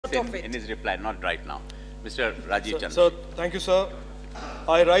in his reply, not right now. Mr. Rajeev Chandrasekhar. Sir, thank you, sir.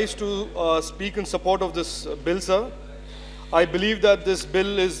 I rise to speak in support of this bill, sir. I believe that this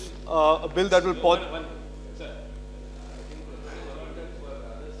bill is a bill that will...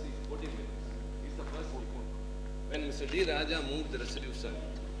 When Mr. D. Rajya moved the resolution,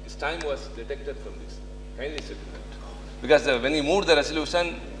 his time was detected from this. Kindly sit in that. Because when he moved the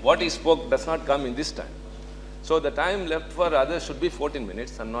resolution, what he spoke does not come in this time. So the time left for others should be 14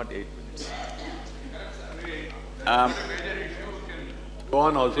 minutes and not 8 minutes. Go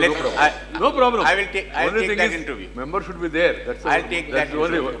on also, no problem. No problem. I will take that interview. Member should be there. That's I'll take that the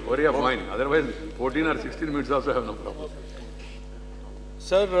only worry of mine. Otherwise, 14 or 16 minutes also have no problem.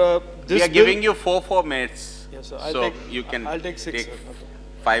 Sir, this we are giving you 4 minutes. Yes, sir. I'll take 6.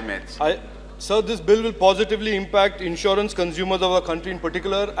 5 minutes. Sir, this bill will positively impact insurance consumers of our country in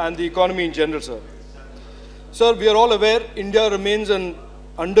particular and the economy in general, sir. Sir, we are all aware India remains an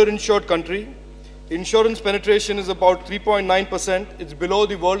underinsured country. Insurance penetration is about 3.9%. It's below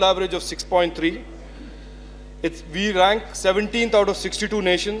the world average of 6.3. We rank 17th out of 62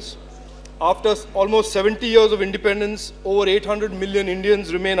 nations. After almost 70 years of independence, over 800 million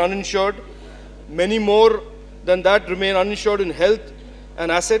Indians remain uninsured. Many more than that remain uninsured in health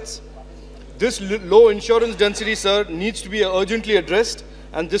and assets. This low insurance density, sir, needs to be urgently addressed,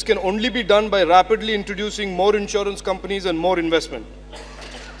 and this can only be done by rapidly introducing more insurance companies and more investment.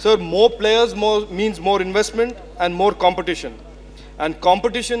 Sir, more players means more investment and more competition. And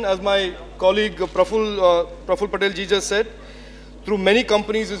competition, as my colleague Praful Patel ji just said, through many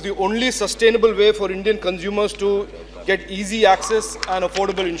companies is the only sustainable way for Indian consumers to get easy access and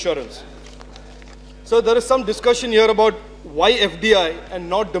affordable insurance. So there is some discussion here about why FDI and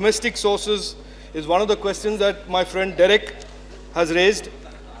not domestic sources is one of the questions that my friend Derek has raised,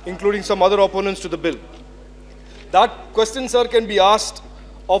 including some other opponents to the bill. That question, sir, can be asked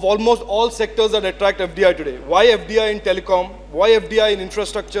of almost all sectors that attract FDI today. Why FDI in telecom? Why FDI in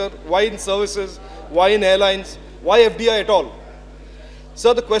infrastructure? Why in services? Why in airlines? Why FDI at all?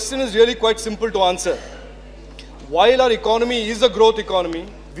 Sir, the question is really quite simple to answer. While our economy is a growth economy,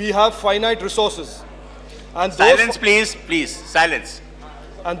 we have finite resources. And silence, please, silence.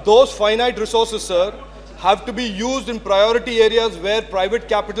 And those finite resources, sir, have to be used in priority areas where private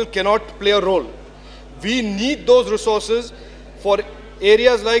capital cannot play a role. We need those resources for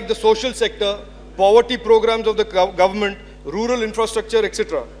areas like the social sector, poverty programs of the government, rural infrastructure,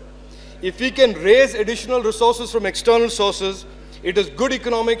 etc. If we can raise additional resources from external sources, it is good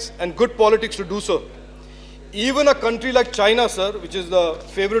economics and good politics to do so. Even a country like China, sir, which is the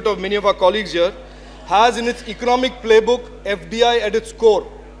favorite of many of our colleagues here, has in its economic playbook FDI at its core.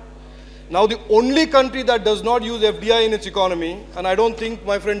 Now, the only country that does not use FDI in its economy, and I don't think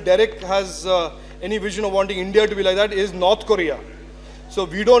my friend Derek has any vision of wanting India to be like that, is North Korea. So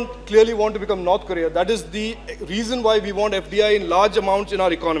we don't clearly want to become North Korea. That is the reason why we want FDI in large amounts in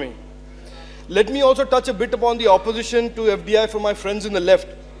our economy. Let me also touch a bit upon the opposition to FDI from my friends in the left.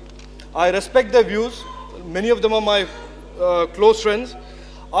 I respect their views. Many of them are my close friends.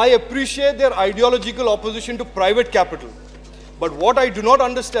 I appreciate their ideological opposition to private capital. But what I do not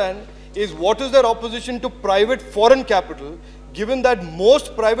understand is what is their opposition to private foreign capital, given that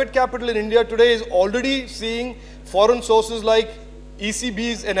most private capital in India today is already seeing foreign sources like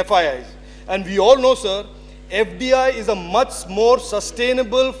ECBs and FIIs. And we all know, sir, FDI is a much more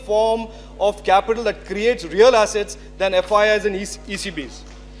sustainable form of capital that creates real assets than FIIs and ECBs.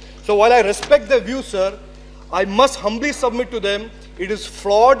 So while I respect their view, sir, I must humbly submit to them it is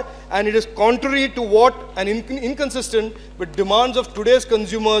flawed and it is contrary to what and inconsistent with demands of today's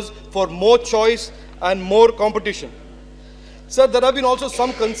consumers for more choice and more competition. Sir, there have been also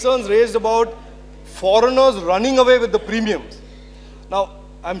some concerns raised about foreigners running away with the premiums. Now,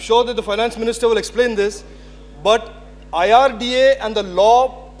 I'm sure that the finance minister will explain this, but IRDA and the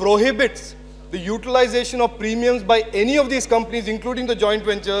law prohibits the utilization of premiums by any of these companies, including the joint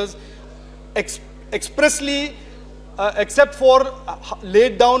ventures, expressly except for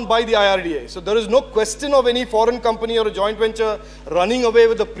laid down by the IRDA. So there is no question of any foreign company or a joint venture running away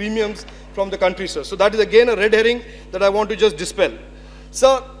with the premiums from the country, sir. So that is again a red herring that I want to just dispel.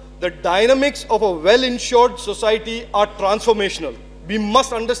 Sir, the dynamics of a well-insured society are transformational. We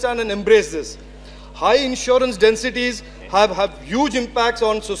must understand and embrace this. High insurance densities have huge impacts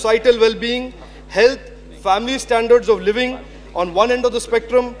on societal well-being, health, family standards of living on one end of the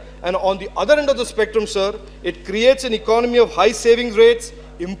spectrum, and on the other end of the spectrum, sir, it creates an economy of high savings rates,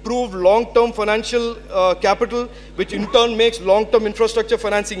 improved long-term financial capital, which in turn makes long-term infrastructure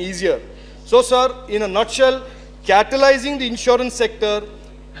financing easier. So, sir, in a nutshell, catalyzing the insurance sector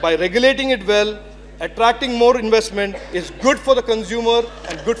by regulating it well, attracting more investment is good for the consumer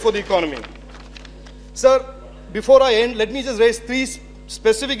and good for the economy. Sir, before I end, let me just raise three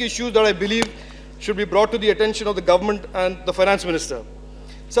specific issues that I believe should be brought to the attention of the government and the finance minister.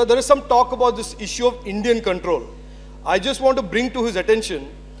 Sir, there is some talk about this issue of Indian control. I just want to bring to his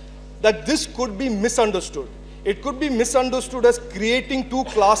attention that this could be misunderstood. It could be misunderstood as creating two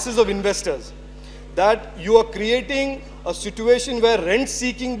classes of investors. That you are creating a situation where rent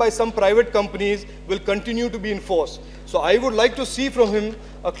seeking by some private companies will continue to be enforced. So I would like to see from him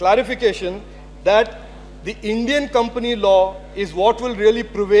a clarification that the Indian company law is what will really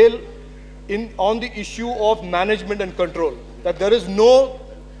prevail on the issue of management and control. That there is no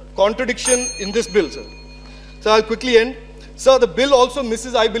contradiction in this bill, sir. So I'll quickly end. Sir, the bill also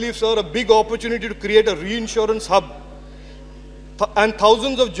misses, I believe, sir, a big opportunity to create a reinsurance hub and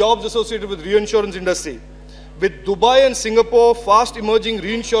thousands of jobs associated with reinsurance industry. With Dubai and Singapore fast emerging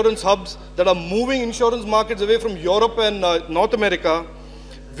reinsurance hubs that are moving insurance markets away from Europe and North America,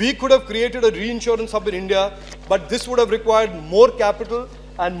 we could have created a reinsurance hub in India, but this would have required more capital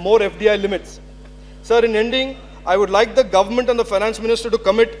and more FDI limits. Sir, in ending, I would like the government and the finance minister to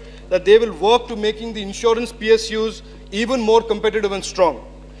commit that they will work to making the insurance PSUs even more competitive and strong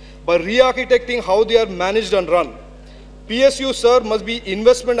by re-architecting how they are managed and run. PSUs, sir, must be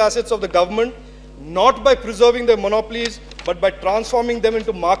investment assets of the government, not by preserving their monopolies, but by transforming them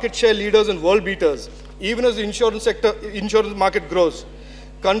into market share leaders and world beaters, even as the insurance market grows.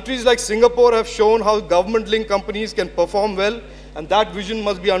 Countries like Singapore have shown how government-linked companies can perform well, and that vision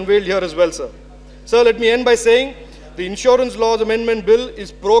must be unveiled here as well, sir. Sir, let me end by saying the Insurance Laws Amendment Bill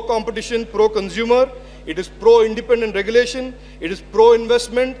is pro-competition, pro-consumer. It is pro-independent regulation. It is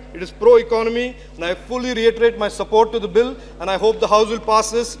pro-investment. It is pro-economy. And I fully reiterate my support to the bill, and I hope the House will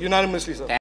pass this unanimously, sir.